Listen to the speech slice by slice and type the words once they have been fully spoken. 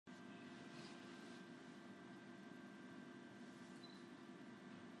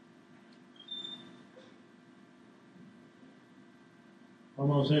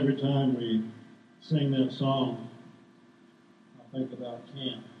Almost every time we sing that song, I think about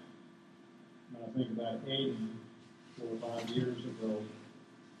camp. And I think about Aiden 4 or 5 years ago,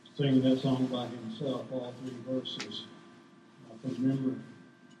 singing that song by himself, all 3 verses. I can remember.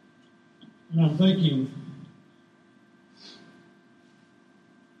 And I'm thinking,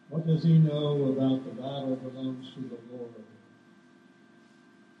 what does he know about the battle belongs to the Lord?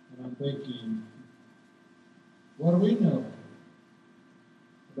 And I'm thinking, what do we know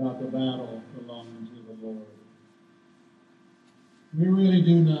about the battle belonging to the Lord? We really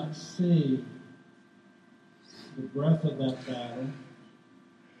do not see the breadth of that battle,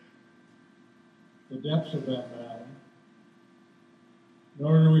 the depths of that battle,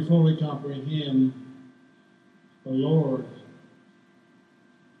 nor do we fully comprehend the Lord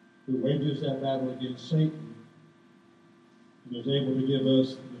who wages that battle against Satan and is able to give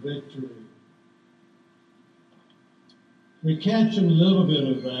us the victory. We catch a little bit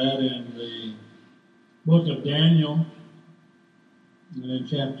of that in the book of Daniel, and in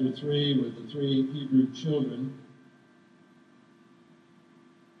chapter 3 with the 3 Hebrew children.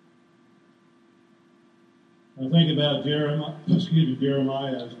 I think about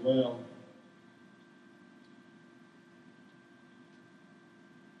Jeremiah as well.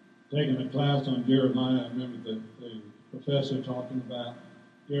 Taking a class on Jeremiah, I remember the professor talking about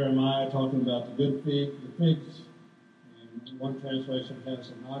Jeremiah, talking about the good fig, the figs. And one translation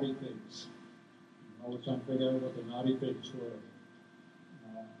has the naughty figs. I was trying to figure out what the naughty figs were.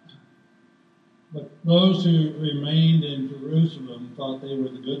 But those who remained in Jerusalem thought they were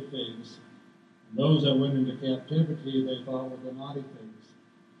the good figs. And those that went into captivity, they thought were the naughty figs.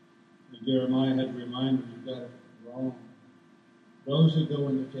 And Jeremiah had to remind them, you got it wrong. Those who go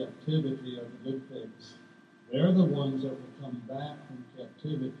into captivity are the good figs. They're the ones that will come back from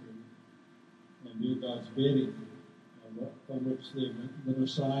captivity and do God's bidding, from which the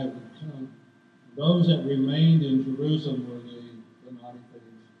Messiah would come. Those that remained in Jerusalem were the naughty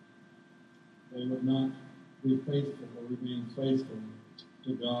figs. They would not be faithful or remain faithful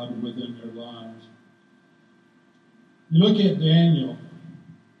to God within their lives. You look at Daniel,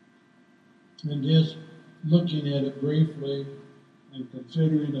 and just looking at it briefly and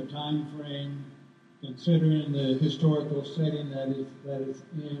considering the time frame, considering the historical setting that it's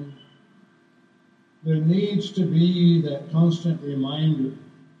in, there needs to be that constant reminder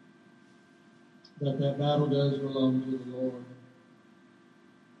that that battle does belong to the Lord.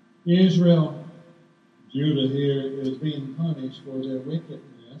 Israel, Judah here, is being punished for their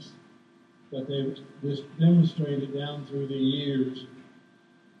wickedness that they've just demonstrated down through the years,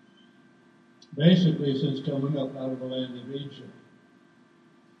 basically since coming up out of the land of Egypt.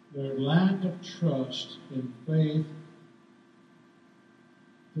 Their lack of trust and faith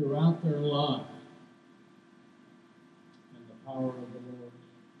throughout their life and the power of the Lord.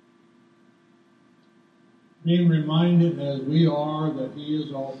 Being reminded as we are that He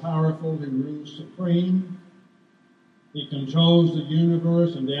is all-powerful, He rules supreme, He controls the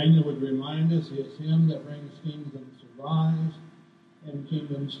universe, and Daniel would remind us it's Him that brings kingdoms to rise and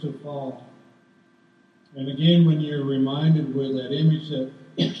kingdoms to fall. And again, when you're reminded with that image that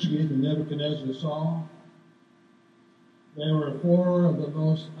Nebuchadnezzar saw, there were 4 of the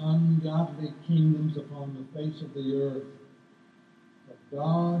most ungodly kingdoms upon the face of the earth. But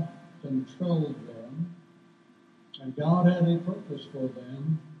God controlled them, and God had a purpose for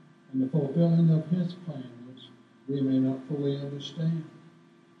them and the fulfilling of His plan, which we may not fully understand.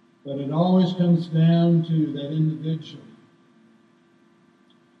 But it always comes down to that individual.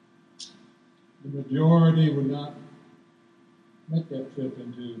 The majority would not make that trip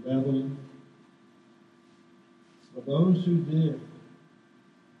into Babylon. But those who did,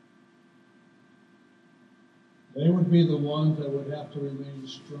 they would be the ones that would have to remain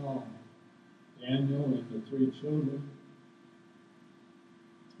strong. Daniel and the 3 children,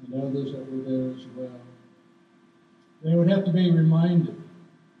 and others that were there as well. They would have to be reminded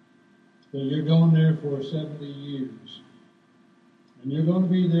that you're going there for 70 years. And you're going to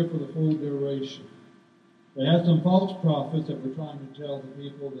be there for the full duration. They had some false prophets that were trying to tell the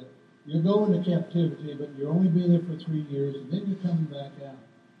people that you're going to captivity, but you'll only be there for 3 years, and then you're coming back out.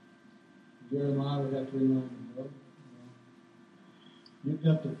 Jeremiah would have to remind them, no. You've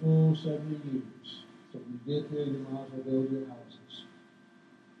got the full 70 years. So when you get there, you might as well build your houses.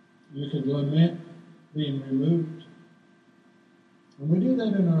 You could lament being removed. And we do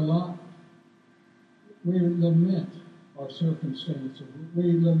that in our life. We lament our circumstances.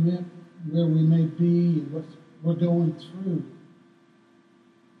 We lament where we may be and what we're going through.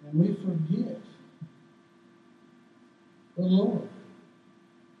 And we forget the Lord.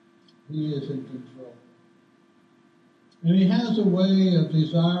 He is in control. And he has a way of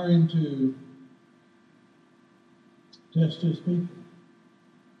desiring to test his people.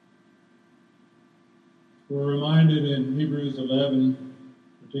 We're reminded in Hebrews 11,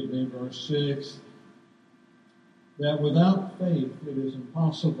 particularly in verse 6, that without faith it is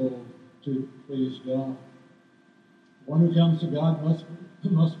impossible to please God. The one who comes to God must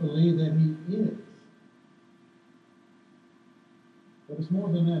believe that he is. But it's more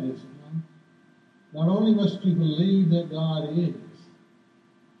than that, isn't it? Not only must you believe that God is,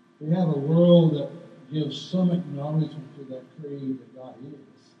 we have a world that gives some acknowledgement to that creed that God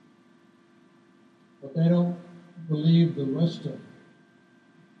is. But they don't believe the rest of it.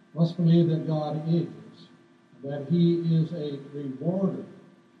 Must believe that God is, that he is a rewarder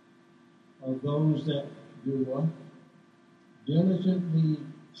of those that do what? Diligently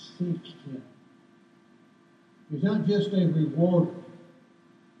seek him. He's not just a rewarder.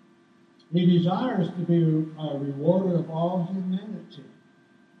 He desires to be a rewarder of all humanity.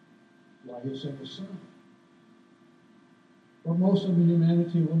 Why he sent his son. But most of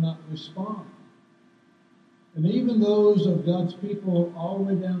humanity will not respond. And even those of God's people all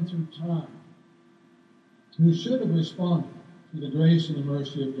the way down through time who should have responded to the grace and the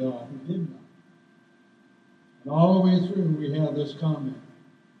mercy of God, who did not. And all the way through we have this comment.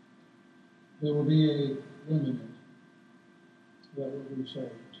 There will be a remnant that will be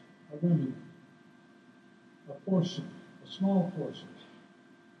saved. A remnant. A portion. A small portion.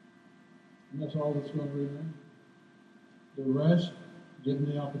 And that's all that's going to remain. The rest, given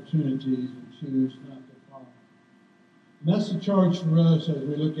the opportunities, and choose not to follow. And that's the charge for us as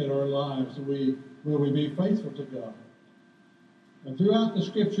we look at our lives. Will we be faithful to God? And throughout the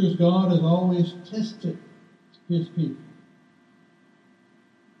Scriptures, God has always tested his people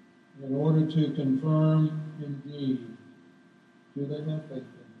in order to confirm, indeed, do they have faith in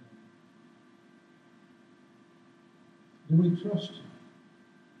him? Do we trust him?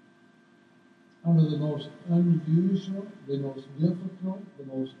 Under the most unusual, the most difficult, the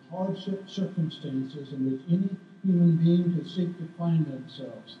most hardship circumstances in which any human being could seek to find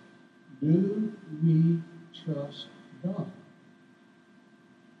themselves, do we trust God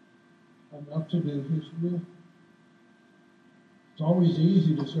enough to do his will? It's always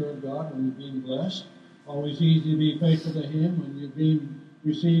easy to serve God when you're being blessed. Always easy to be faithful to him when you're being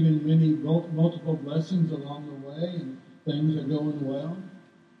receiving many multiple blessings along the way and things are going well.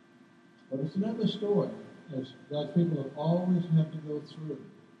 But it's another story, as God's people have always had to go through.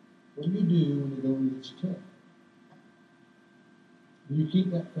 What do you do when the going gets tough? Do you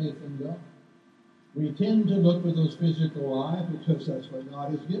keep that faith in God? We tend to look with those physical eyes because that's what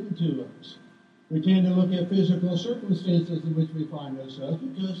God has given to us. We tend to look at physical circumstances in which we find ourselves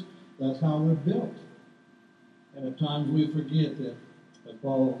because that's how we're built. And at times we forget that, as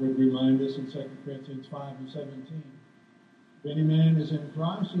Paul would remind us in 2 Corinthians 5 and 17. If any man is in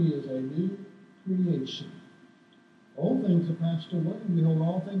Christ, he is a new creation. Old things have passed away, and behold,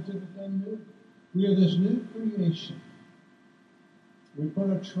 all things have become new. We are this new creation. We put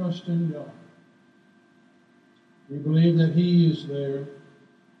our trust in God. We believe that he is there,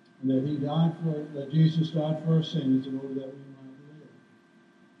 and that Jesus died for our sins in order that we might live.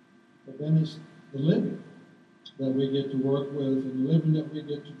 But then it's the living that we get to work with, and the living that we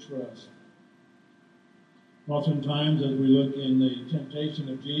get to trust. Oftentimes, as we look in the temptation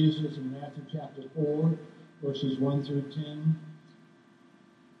of Jesus in Matthew chapter 4, verses 1 through 10,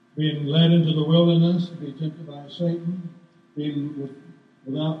 being led into the wilderness to be tempted by Satan, being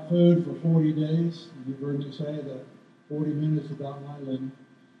without food for 40 days. And you've heard me say that 40 minutes is about my limit,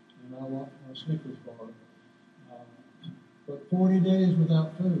 and I want my Snickers bar. But 40 days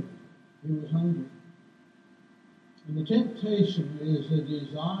without food. He was hungry. And the temptation is the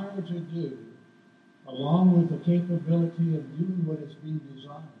desire to do, along with the capability of doing what is being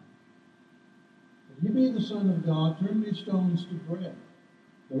desired. If you be the Son of God, turn these stones to bread.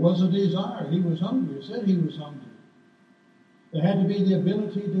 There was a desire. He was hungry. It said he was hungry. There had to be the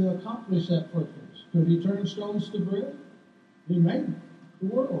ability to accomplish that purpose. Could he turn stones to bread? He made the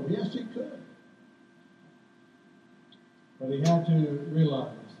world. Yes, he could. But he had to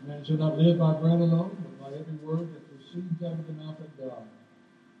realize, man should not live by bread alone, but by every word that proceeds out of the mouth of God.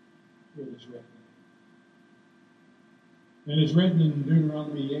 It is written. And it's written in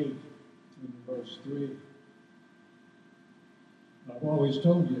Deuteronomy 8, in verse 3. I've always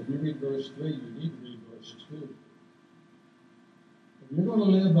told you, if you read verse 3, you need to read verse 2. If you're going to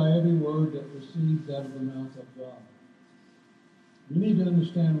live by every word that proceeds out of the mouth of God, you need to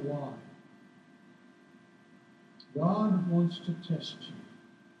understand why. God wants to test you.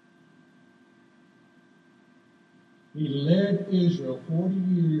 He led Israel 40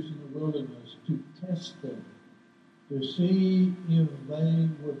 years in the wilderness to test them, to see if they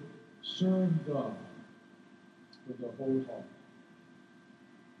would serve God with their whole heart.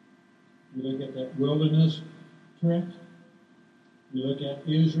 You look at that wilderness trek. You look at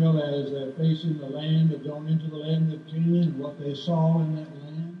Israel as they're facing the land of going into the land of Canaan and what they saw in that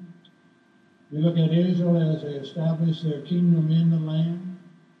land. You look at Israel as they established their kingdom in the land.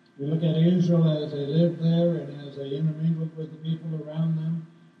 You look at Israel as they lived there and as they intermingled with the people around them.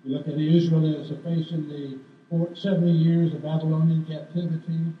 You look at Israel as they're facing the 70 years of Babylonian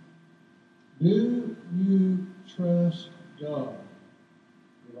captivity. Do you trust God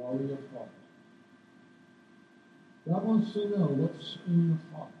with all your heart? God wants to know what's in your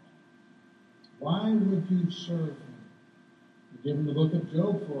heart. Why would you serve Him? We give Him the book of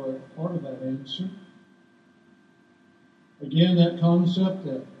Job for part of that answer. Again, that concept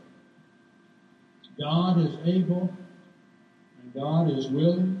that God is able and God is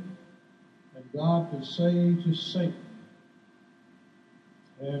willing, and God could say to Satan,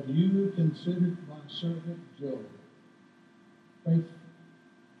 have you considered my servant Job faithful?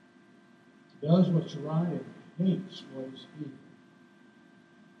 Does what's right and hates what is evil.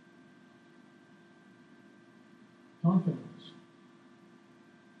 Confidence.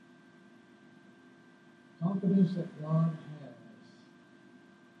 Confidence that God has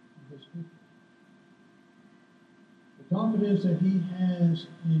in His people. The confidence that He has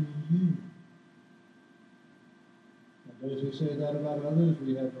in you. Now, does He say that about others?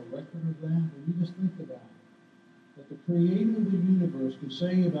 We have no record of that. But you just think about it. That the Creator of the universe can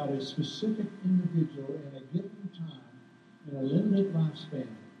say about a specific individual in a given time, in a limited lifespan,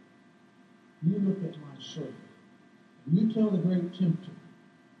 you look at my servant, and you tell the great tempter,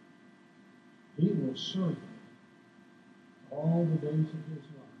 he will serve you all the days of his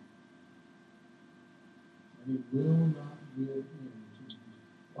life, and he will not give in to you.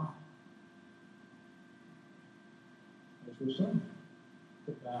 Why? As for some,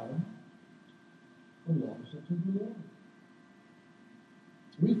 the battle belongs to the Lord.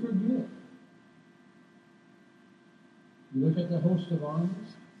 We forget. You look at the host of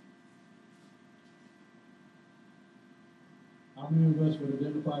armies. How many of us would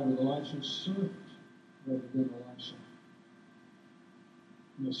identify with Elisha's servant rather than Elisha?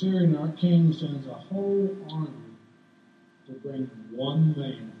 And the Syrian king sends a whole army to bring one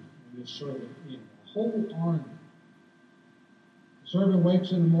man and his servant in. A whole army. The servant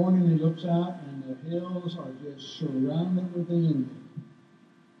wakes in the morning, he looks out, and the hills are just surrounded with the enemy.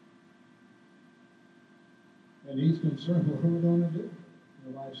 And he's concerned, what are we going to do?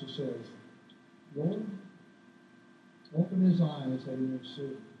 And Elisha says, Lord, open his eyes that he may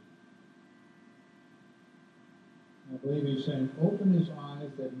see. I believe he's saying, open his eyes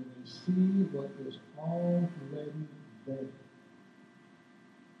that he may see what is already there.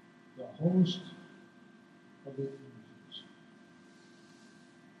 The host of the angels.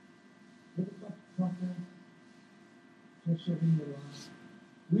 Look at that. Touch it in your life.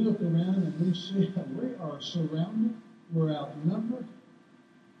 We look around and we see we are surrounded. We're outnumbered.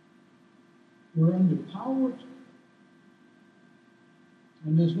 We're underpowered.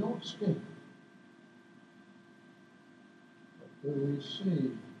 And there's no escape. But do we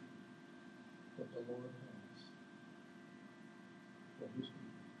see what the Lord has for His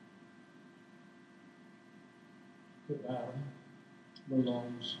people? The battle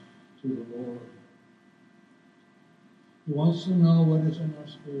belongs to the Lord. He wants to know what is in our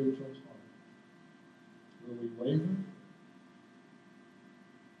spiritual heart. Will we waver?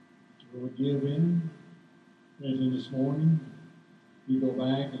 Will we give in? As in this morning, you go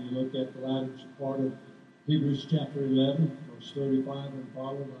back and you look at the latter part of Hebrews chapter 11, verse 35 and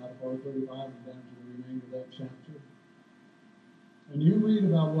follow, the latter part of 35 and down to the remainder of that chapter. And you read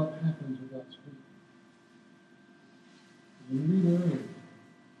about what happens with God's people. And you read earlier,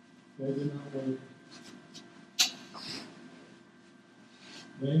 they did not waver.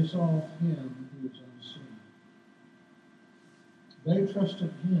 They saw Him who is unseen. They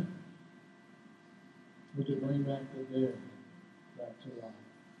trusted Him who could bring back the dead back to life.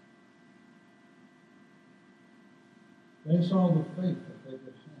 They saw the faith that they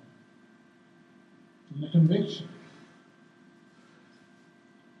could have and the conviction.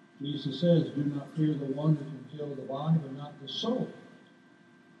 Jesus says, do not fear the one who can kill the body, but not the soul.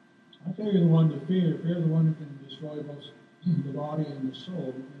 I tell you the one to fear. Fear the one who can destroy both the body and the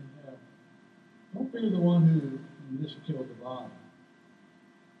soul in hell. Don't fear the one who can just kill the body.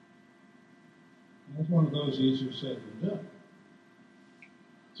 And that's one of those easier said than done.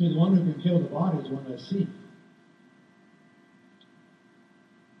 See, the one who can kill the body is one I see.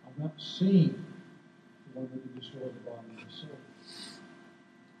 I've not seen the one who can destroy the body and the soul.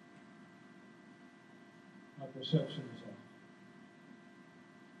 My perception is off.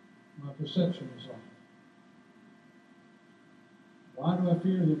 My perception is off. Why do I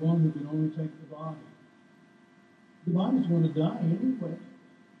fear the one who can only take the body? The body's going to die anyway.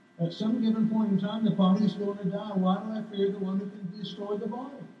 At some given point in time, the body's going to die. Why do I fear the one who can destroy the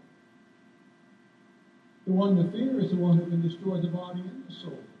body? The one to fear is the one who can destroy the body and the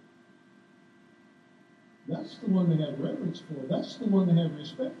soul. That's the one to have reverence for. That's the one to have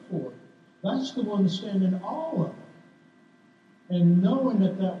respect for. That's the one to stand in awe of. And knowing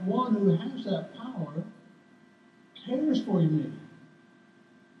that that one who has that power cares for me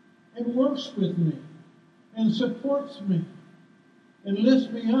and works with me and supports me and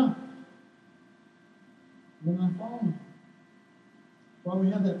lifts me up when I fall. Well, we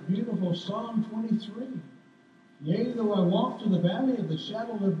have that beautiful Psalm 23. Yea, though I walk through the valley of the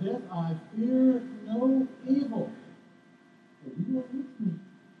shadow of death, I fear no evil. For you are with me.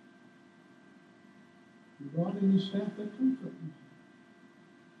 Your rod and your staff that comfort me.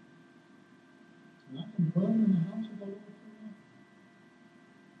 And I can dwell in the house of the Lord forever.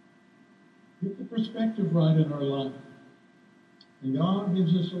 Get the perspective right in our life. And God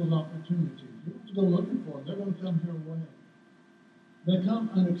gives us those opportunities. You don't have to go looking for them. They're going to come your way. They come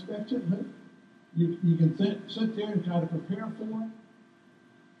unexpectedly. You can sit there and try to prepare for it,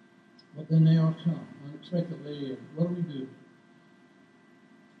 but then they all come unexpectedly. And what do?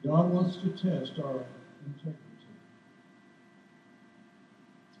 God wants to test our integrity.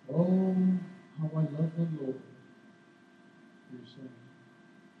 Oh, how I love the Lord. You say,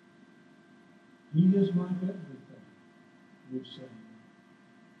 He is my everything. You say,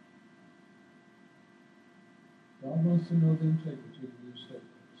 God wants to know the integrity of your statements.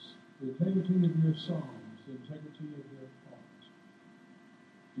 The integrity of your songs, the integrity of your heart.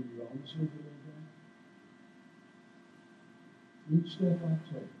 Do you honestly believe that? Each step I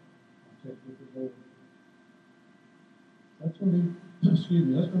take with the Lord. That's going to be, that's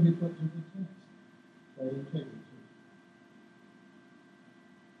going to be put to the test. That integrity.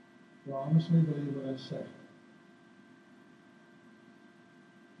 Do I honestly believe what I say?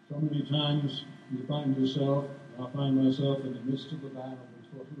 So many times you find yourself, I find myself in the midst of the battle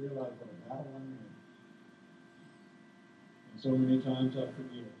before I realize what a battle I'm in. And so many times I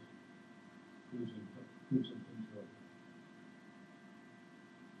forget who's in control.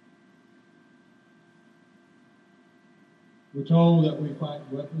 We're told that we fight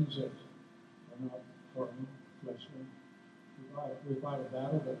weapons that are not carnal, fleshly. We fight a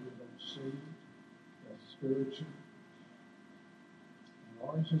battle that we don't see, that's spiritual. And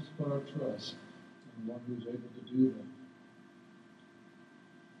ours is to put our trust in the one who's able to do that.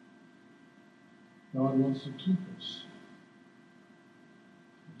 God wants to keep us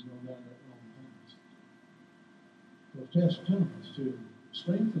from going down that wrong path. Those tests come to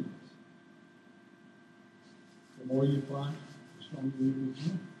strengthen us. The more you fight, the stronger you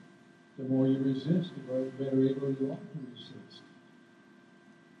become. The more you resist, the better able you are to resist.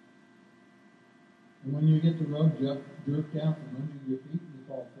 And when you get the rug jerked out from under your feet and you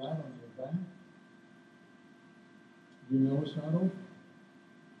fall flat on your back, you know it's not over.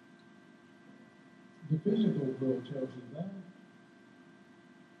 The physical world tells you that.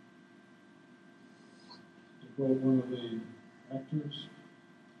 To quote one of the actors,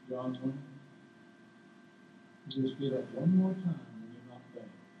 John Wayne, you just get up one more time and you're not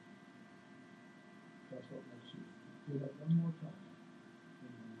down. That's what makes you get up one more time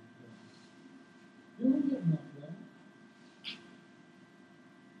and you're not down. You don't get knocked down,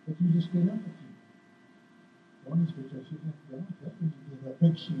 but you just get up again. One is because you have God helping you get up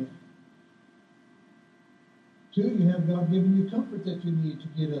again. Two, you have God giving you comfort that you need to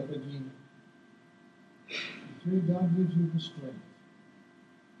get up again. And three, God gives you the strength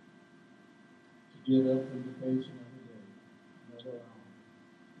to get up and to face another day, another hour,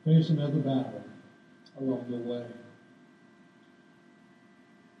 face another battle along the way.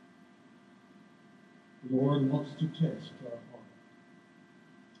 The Lord wants to test our heart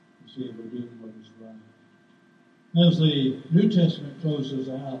to see if we're doing what is right. As the New Testament closes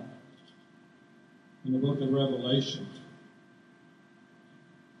out, in the book of Revelation,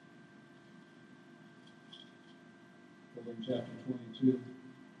 over in chapter 22,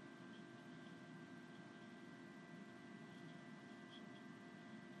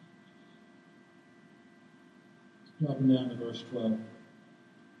 dropping down to verse 12.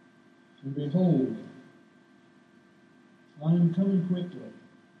 And behold, I am coming quickly,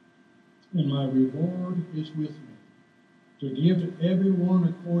 and my reward is with me, to give to everyone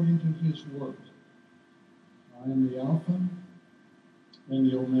according to his work. I am the Alpha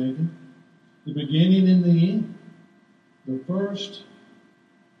and the Omega, the beginning and the end, the first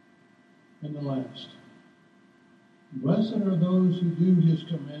and the last. Blessed are those who do his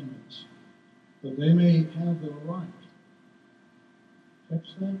commandments, that they may have the right.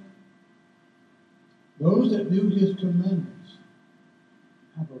 Catch that? Those that do his commandments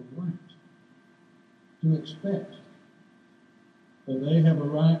have a right to expect that they have a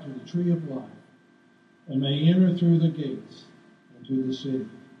right to the tree of life and may enter through the gates into the city.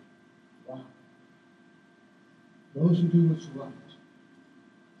 Wow. Those who do what's right,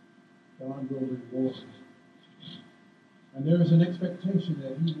 God will reward. And there is an expectation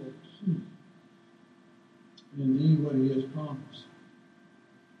that he will keep indeed what he has promised.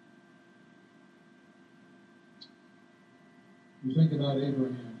 You think about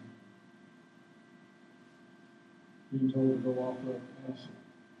Abraham being told to go off of Isaac.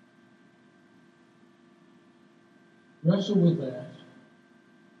 Wrestle with that.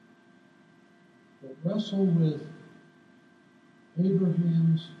 But wrestle with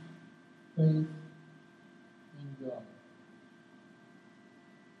Abraham's faith in God.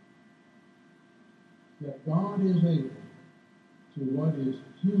 That God is able to what is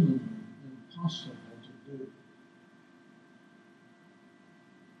humanly impossible to do.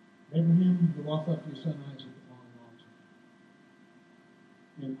 Abraham, you walk up to your son Isaac upon an altar.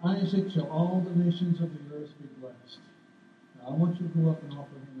 In Isaac shall all the nations of the earth be blessed. Now I want you to go up and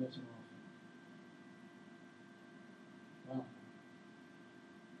offer him as an offering. Wow.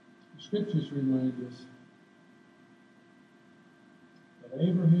 The scriptures remind us that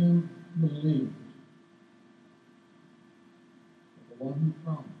Abraham believed that the one who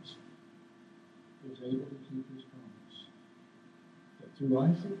promised was able to keep his promise. That through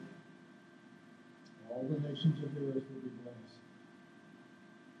Isaac, all the nations of the earth will be blessed.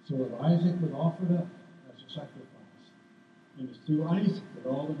 So if Isaac would offer it up as a sacrifice, and it's through Isaac that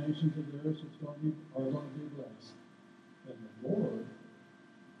all the nations of the earth are going to be blessed, then the Lord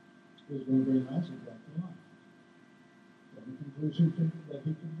is going to bring Isaac back to life. From the conclusion that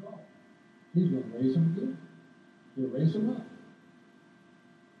he can draw. He's going to raise him again. He'll raise him up.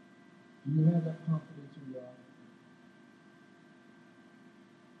 Do you have that confidence in God?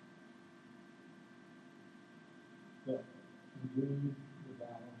 That indeed the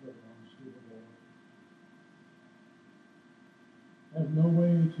battle belongs to the Lord. I have no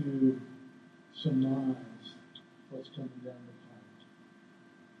way to surmise what's coming down the pipe.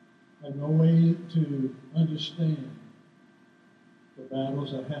 I have no way to understand the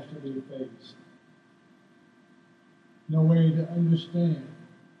battles that have to be faced. No way to understand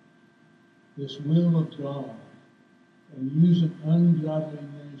this will of God and using ungodly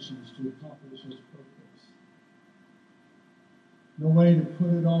nations to accomplish his purpose. No way to put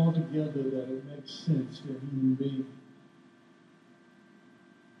it all together that it makes sense to a human being.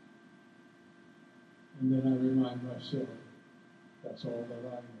 And then I remind myself, that's all that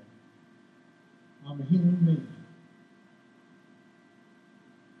I am. I'm a human being.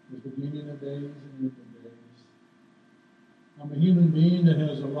 The beginning of days and end of days. I'm a human being that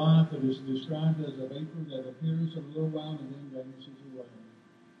has a life that is described as a vapor that appears a little while and then vanishes away.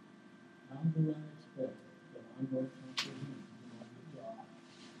 How do I expect that I'm going to comprehend God?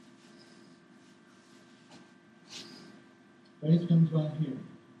 Faith comes by hearing,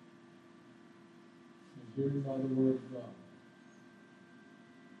 and hearing by the word of God.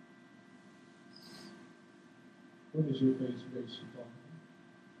 What is your faith based upon?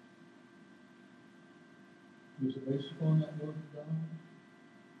 Is it based upon that word of God?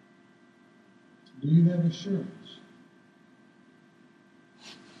 Do you have assurance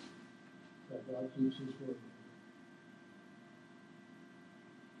that God keeps his word?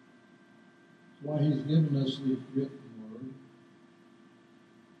 That's why he's given us the written word.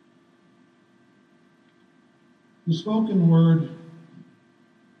 The spoken word,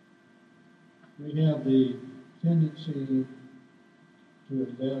 we have the tendency to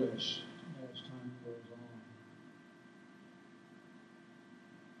embellish as time goes on.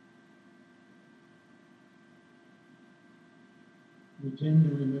 We tend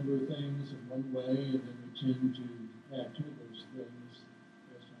to remember things in one way, and then we tend to add to those things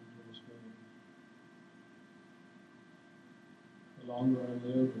as time goes by. The longer I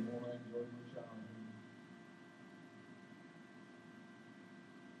live, the more I enjoy my childhood.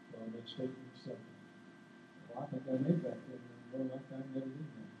 Well, that statement is second. Well, I think I made that thing. Well, like I never did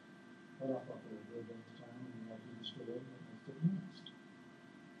that. Well, I thought they were good at the time, and I did the story, and that's the next.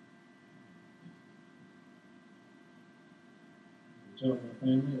 Tell my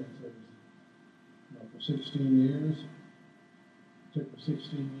family, I said, for 16 years, it took me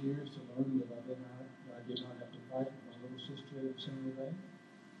 16 years to learn that I did not have to fight with my little sister every single day.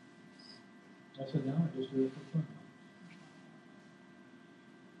 I said, now I just do it for fun.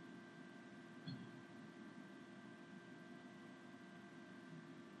 I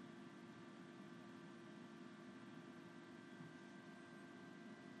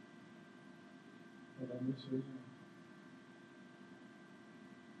let me see.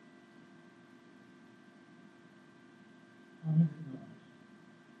 I have not.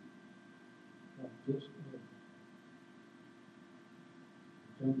 Like this earth.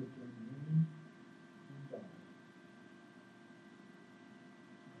 Come between me and God.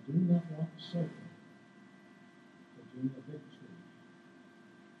 I do not want Satan to gain the victory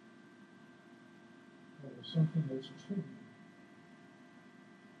over something that's true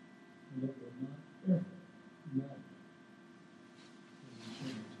and that will not ever matter in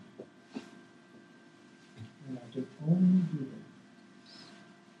eternity. And I can only do it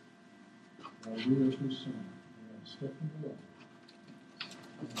while we are His Son, and I step in the light.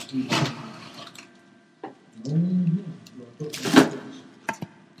 And only in Him do I put my focus.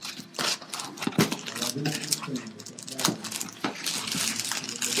 While I do understand that God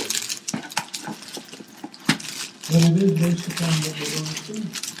but it is based upon what we're going to see.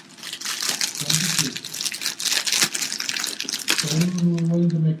 Come to see. So anyone who is willing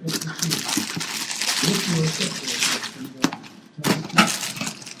to make that decision, if you are separated from God, come to see.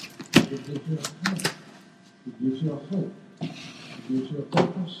 It gives you a hope. It gives you a hope. It gives you a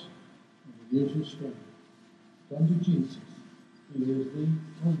purpose. And it gives you strength. Come to Jesus. He is the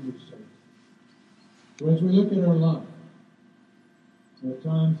only Savior. So as we look at our life, at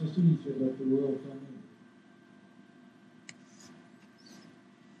times it's easy to let the world come in.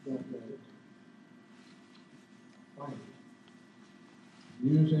 Don't let it. Fight it.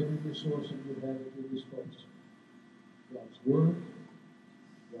 Use every resource that you have at your disposal. God's Word,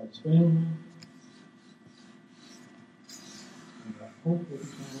 God's family, and I hope that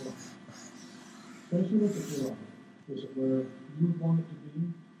eternal life. So as you look at your life, is it where you want it to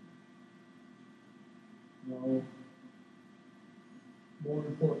be? No. More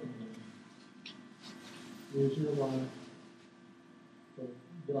importantly, is your life what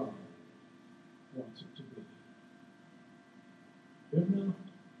God wants it to be? If not,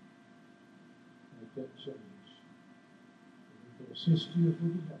 make that change. We can assist you if we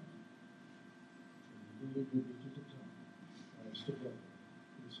can help you. And we need to time for us together.